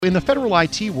In the federal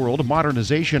IT world,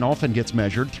 modernization often gets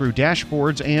measured through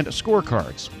dashboards and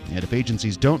scorecards. And if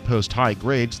agencies don't post high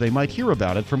grades, they might hear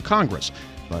about it from Congress.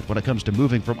 But when it comes to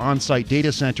moving from on-site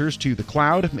data centers to the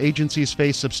cloud, agencies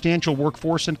face substantial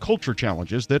workforce and culture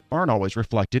challenges that aren't always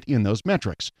reflected in those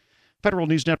metrics. Federal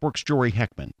News Network's Jory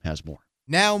Heckman has more.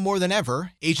 Now more than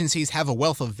ever, agencies have a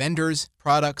wealth of vendors,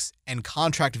 products, and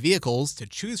contract vehicles to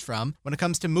choose from when it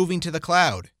comes to moving to the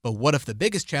cloud. But what if the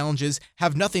biggest challenges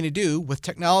have nothing to do with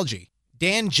technology?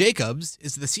 Dan Jacobs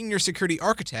is the Senior Security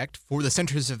Architect for the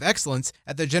Centers of Excellence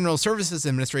at the General Services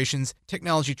Administration's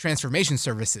Technology Transformation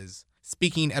Services.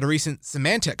 Speaking at a recent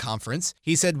Symantec conference,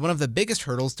 he said one of the biggest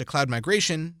hurdles to cloud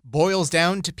migration boils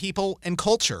down to people and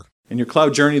culture. In your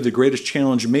cloud journey, the greatest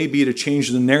challenge may be to change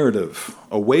the narrative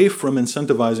away from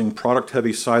incentivizing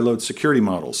product-heavy siloed security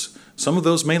models. Some of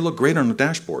those may look great on a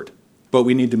dashboard, but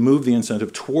we need to move the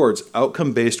incentive towards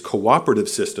outcome-based cooperative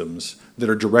systems that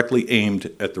are directly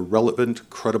aimed at the relevant,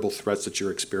 credible threats that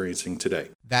you're experiencing today.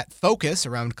 That focus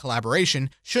around collaboration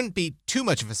shouldn't be too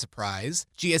much of a surprise.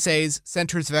 GSA's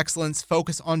Centers of Excellence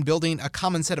focus on building a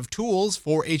common set of tools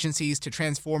for agencies to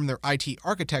transform their IT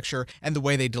architecture and the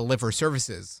way they deliver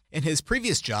services. In his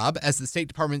previous job as the State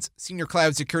Department's Senior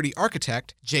Cloud Security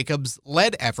Architect, Jacobs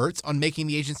led efforts on making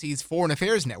the agency's Foreign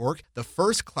Affairs Network the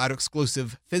first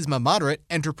cloud-exclusive FISMA moderate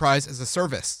enterprise as a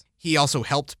service. He also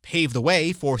helped pave the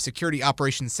way for Security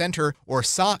Operations Center, or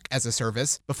SOC, as a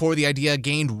service before the idea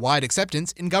gained wide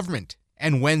acceptance in government.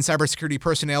 And when cybersecurity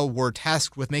personnel were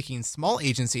tasked with making small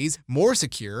agencies more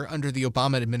secure under the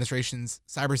Obama administration's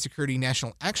Cybersecurity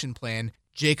National Action Plan,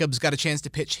 Jacobs got a chance to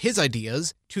pitch his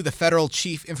ideas to the federal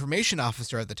chief information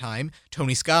officer at the time,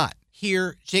 Tony Scott.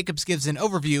 Here, Jacobs gives an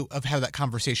overview of how that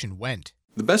conversation went.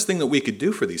 The best thing that we could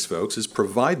do for these folks is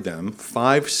provide them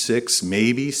 5, 6,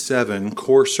 maybe 7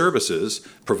 core services,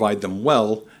 provide them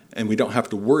well, and we don't have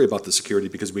to worry about the security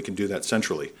because we can do that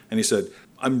centrally. And he said,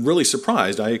 I'm really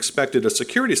surprised. I expected a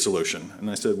security solution.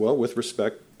 And I said, well, with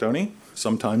respect, Tony,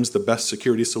 sometimes the best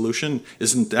security solution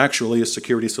isn't actually a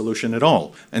security solution at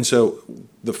all. And so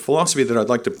the philosophy that I'd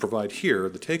like to provide here,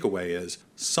 the takeaway is,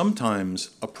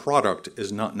 sometimes a product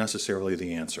is not necessarily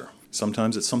the answer.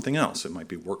 Sometimes it's something else. It might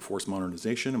be workforce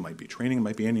modernization, it might be training, it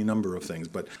might be any number of things.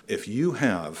 But if you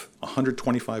have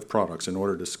 125 products in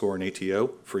order to score an ATO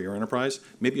for your enterprise,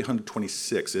 maybe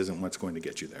 126 isn't what's going to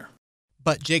get you there.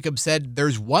 But Jacob said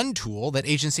there's one tool that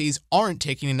agencies aren't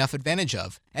taking enough advantage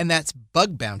of, and that's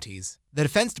bug bounties. The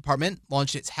Defense Department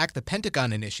launched its Hack the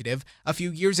Pentagon initiative a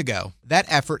few years ago.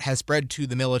 That effort has spread to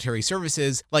the military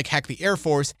services like Hack the Air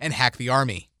Force and Hack the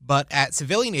Army. But at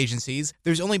civilian agencies,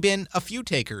 there's only been a few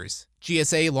takers.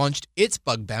 GSA launched its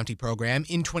bug bounty program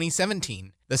in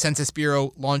 2017. The Census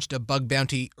Bureau launched a bug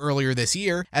bounty earlier this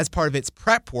year as part of its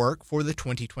prep work for the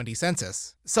 2020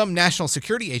 census. Some national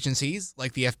security agencies,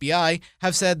 like the FBI,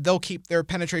 have said they'll keep their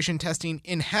penetration testing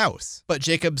in-house. But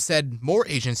Jacobs said more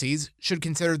agencies should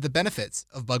consider the benefits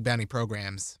of bug bounty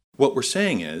programs. What we're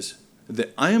saying is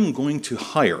that I am going to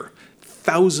hire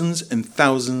thousands and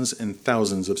thousands and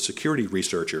thousands of security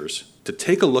researchers to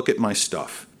take a look at my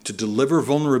stuff, to deliver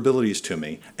vulnerabilities to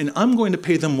me, and I'm going to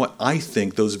pay them what I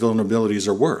think those vulnerabilities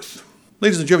are worth.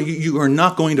 Ladies and gentlemen, you are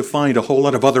not going to find a whole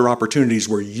lot of other opportunities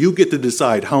where you get to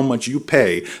decide how much you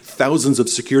pay thousands of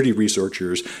security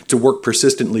researchers to work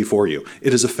persistently for you.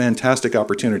 It is a fantastic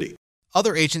opportunity.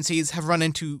 Other agencies have run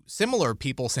into similar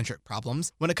people-centric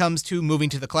problems when it comes to moving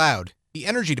to the cloud. The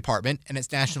Energy Department and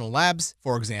its national labs,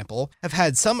 for example, have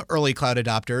had some early cloud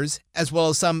adopters, as well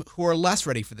as some who are less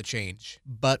ready for the change.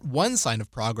 But one sign of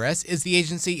progress is the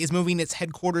agency is moving its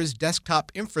headquarters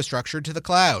desktop infrastructure to the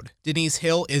cloud. Denise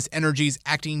Hill is Energy's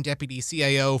acting deputy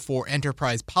CIO for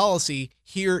enterprise policy.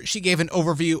 Here, she gave an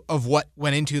overview of what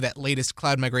went into that latest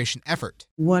cloud migration effort.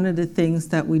 One of the things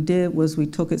that we did was we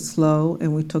took it slow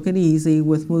and we took it easy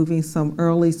with moving some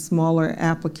early, smaller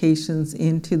applications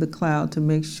into the cloud to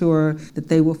make sure that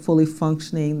they were fully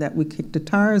functioning, that we kicked the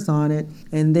tires on it,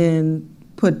 and then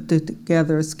put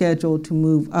together a schedule to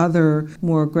move other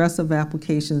more aggressive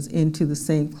applications into the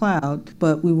same cloud.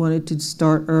 But we wanted to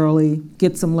start early,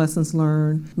 get some lessons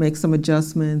learned, make some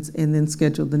adjustments, and then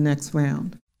schedule the next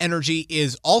round. Energy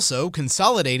is also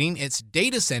consolidating its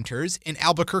data centers in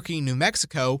Albuquerque, New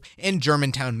Mexico, and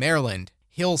Germantown, Maryland.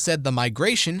 Hill said the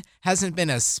migration hasn't been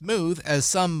as smooth as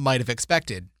some might have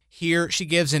expected. Here, she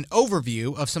gives an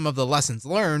overview of some of the lessons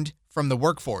learned from the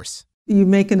workforce. You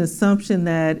make an assumption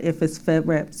that if it's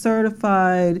FedRAMP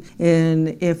certified and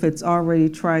if it's already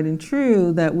tried and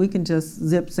true, that we can just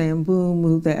zip, zam, boom,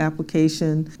 move the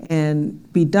application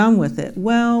and be done with it.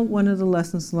 Well, one of the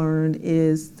lessons learned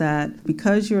is that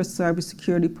because you're a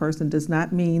cybersecurity person does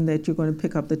not mean that you're going to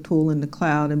pick up the tool in the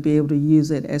cloud and be able to use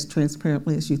it as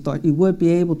transparently as you thought you would be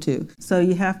able to. So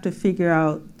you have to figure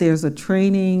out there's a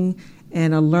training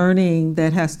and a learning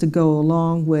that has to go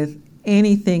along with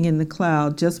anything in the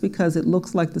cloud. Just because it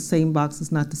looks like the same box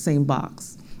is not the same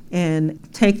box. And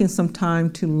taking some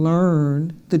time to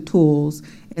learn the tools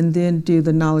and then do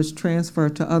the knowledge transfer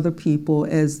to other people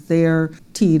as they're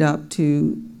teed up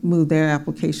to move their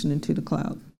application into the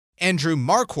cloud. Andrew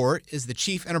Marquardt is the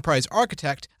Chief Enterprise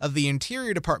Architect of the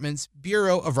Interior Department's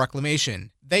Bureau of Reclamation.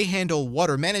 They handle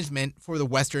water management for the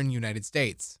Western United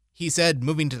States. He said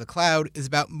moving to the cloud is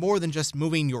about more than just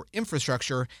moving your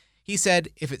infrastructure. He said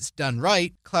if it's done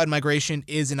right, cloud migration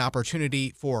is an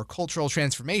opportunity for cultural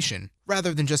transformation.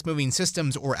 Rather than just moving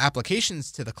systems or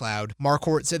applications to the cloud,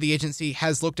 Marquardt said the agency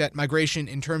has looked at migration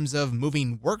in terms of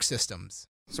moving work systems.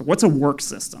 So what's a work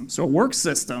system? So a work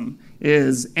system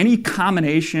is any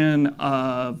combination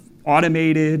of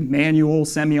automated, manual,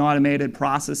 semi-automated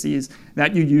processes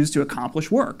that you use to accomplish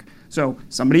work. So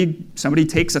somebody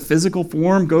takes a physical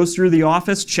form, goes through the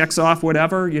office, checks off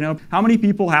whatever, how many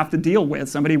people have to deal with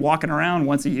somebody walking around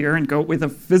once a year and go with a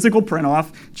physical print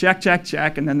off, check,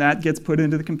 and then that gets put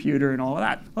into the computer and all of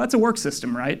that. Well, that's a work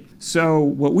system, right? So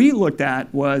what we looked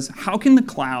at was how can the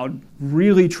cloud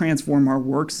really transform our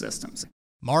work systems?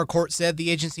 Marquardt said the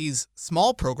agency's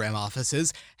small program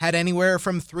offices had anywhere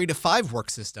from 3 to 5 work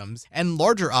systems, and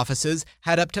larger offices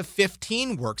had up to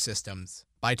 15 work systems.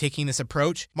 By taking this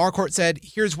approach, Marquardt said,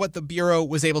 here's what the Bureau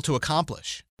was able to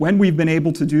accomplish. When we've been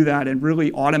able to do that and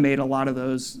really automate a lot of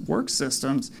those work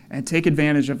systems and take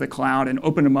advantage of the cloud and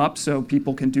open them up so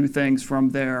people can do things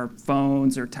from their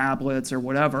phones or tablets or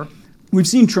whatever, we've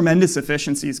seen tremendous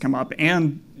efficiencies come up.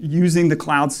 And using the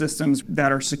cloud systems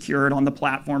that are secured on the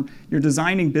platform, you're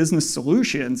designing business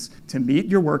solutions to meet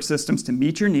your work systems, to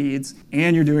meet your needs,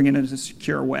 and you're doing it in a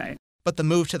secure way. But the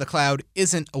move to the cloud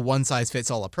isn't a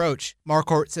one-size-fits-all approach.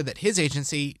 Marquardt said that his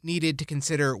agency needed to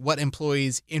consider what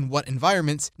employees in what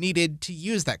environments needed to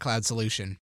use that cloud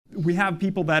solution. We have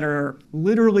people that are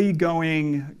literally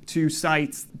going to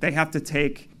sites. They have to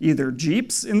take either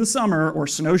Jeeps in the summer or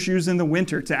snowshoes in the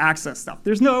winter to access stuff.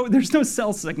 There's no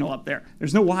cell signal up there.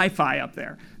 There's no Wi-Fi up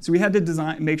there. So we had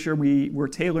to make sure we were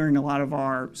tailoring a lot of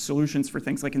our solutions for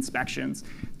things like inspections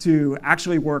to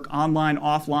actually work online,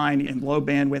 offline, in low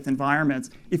bandwidth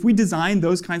environments. If we designed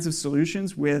those kinds of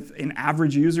solutions with an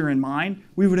average user in mind,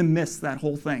 we would have missed that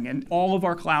whole thing. And all of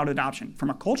our cloud adoption, from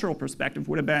a cultural perspective,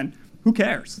 would have been, who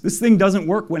cares? This thing doesn't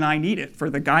work when I need it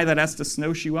for the guy that has to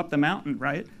snowshoe up the mountain,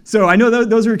 right? So I know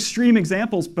those are extreme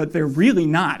examples, but they're really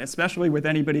not, especially with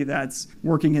anybody that's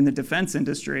working in the defense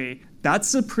industry.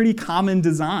 That's a pretty common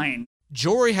design.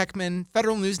 Jory Heckman,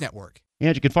 Federal News Network.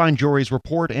 And you can find Jory's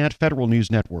report at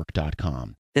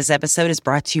federalnewsnetwork.com. This episode is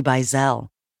brought to you by Zelle.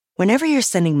 Whenever you're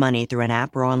sending money through an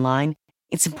app or online,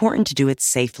 it's important to do it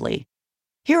safely.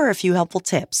 Here are a few helpful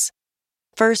tips.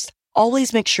 First,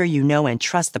 always make sure you know and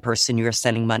trust the person you are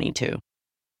sending money to.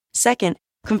 Second,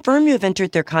 confirm you have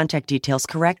entered their contact details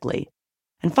correctly.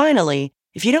 And finally,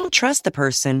 if you don't trust the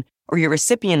person or your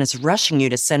recipient is rushing you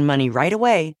to send money right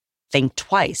away, think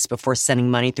twice before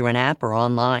sending money through an app or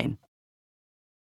online.